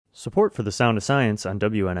Support for The Sound of Science on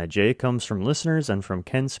WNIJ comes from listeners and from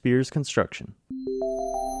Ken Spears Construction.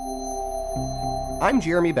 I'm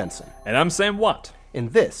Jeremy Benson. And I'm Sam Watt.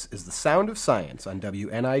 And this is The Sound of Science on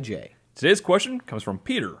WNIJ. Today's question comes from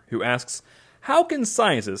Peter, who asks, how can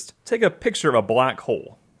scientists take a picture of a black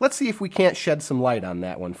hole? Let's see if we can't shed some light on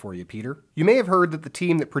that one for you, Peter. You may have heard that the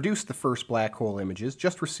team that produced the first black hole images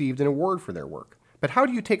just received an award for their work. But how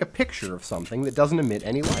do you take a picture of something that doesn't emit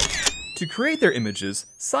any light? To create their images,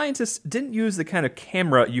 scientists didn't use the kind of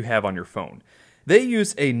camera you have on your phone. They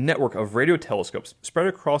used a network of radio telescopes spread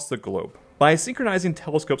across the globe. By synchronizing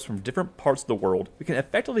telescopes from different parts of the world, we can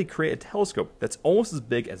effectively create a telescope that's almost as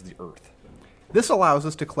big as the Earth. This allows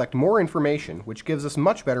us to collect more information, which gives us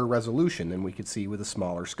much better resolution than we could see with a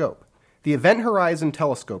smaller scope. The Event Horizon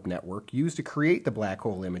Telescope network used to create the black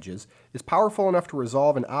hole images is powerful enough to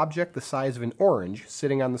resolve an object the size of an orange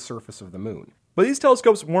sitting on the surface of the moon. But these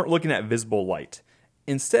telescopes weren't looking at visible light.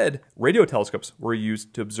 Instead, radio telescopes were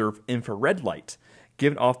used to observe infrared light,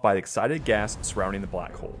 given off by the excited gas surrounding the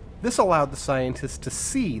black hole. This allowed the scientists to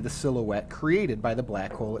see the silhouette created by the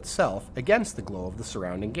black hole itself against the glow of the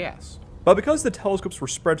surrounding gas. But because the telescopes were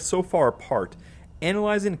spread so far apart,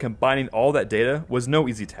 analyzing and combining all that data was no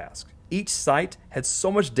easy task. Each site had so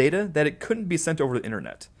much data that it couldn't be sent over the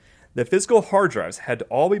internet. The physical hard drives had to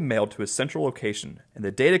all be mailed to a central location, and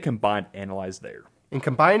the data combined analyzed there. And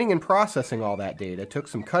combining and processing all that data took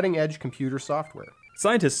some cutting-edge computer software.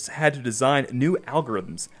 Scientists had to design new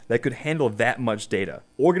algorithms that could handle that much data,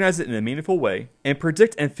 organize it in a meaningful way, and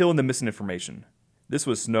predict and fill in the missing information. This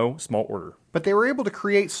was no small order. But they were able to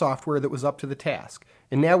create software that was up to the task,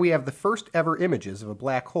 and now we have the first ever images of a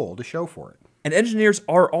black hole to show for it. And engineers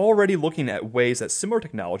are already looking at ways that similar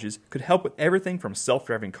technologies could help with everything from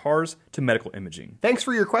self-driving cars to medical imaging. Thanks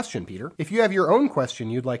for your question, Peter. If you have your own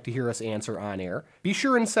question you'd like to hear us answer on air, be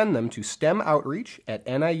sure and send them to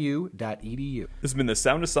stemoutreach@niu.edu. This has been The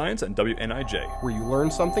Sound of Science on WNIJ, where you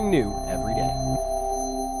learn something new every day.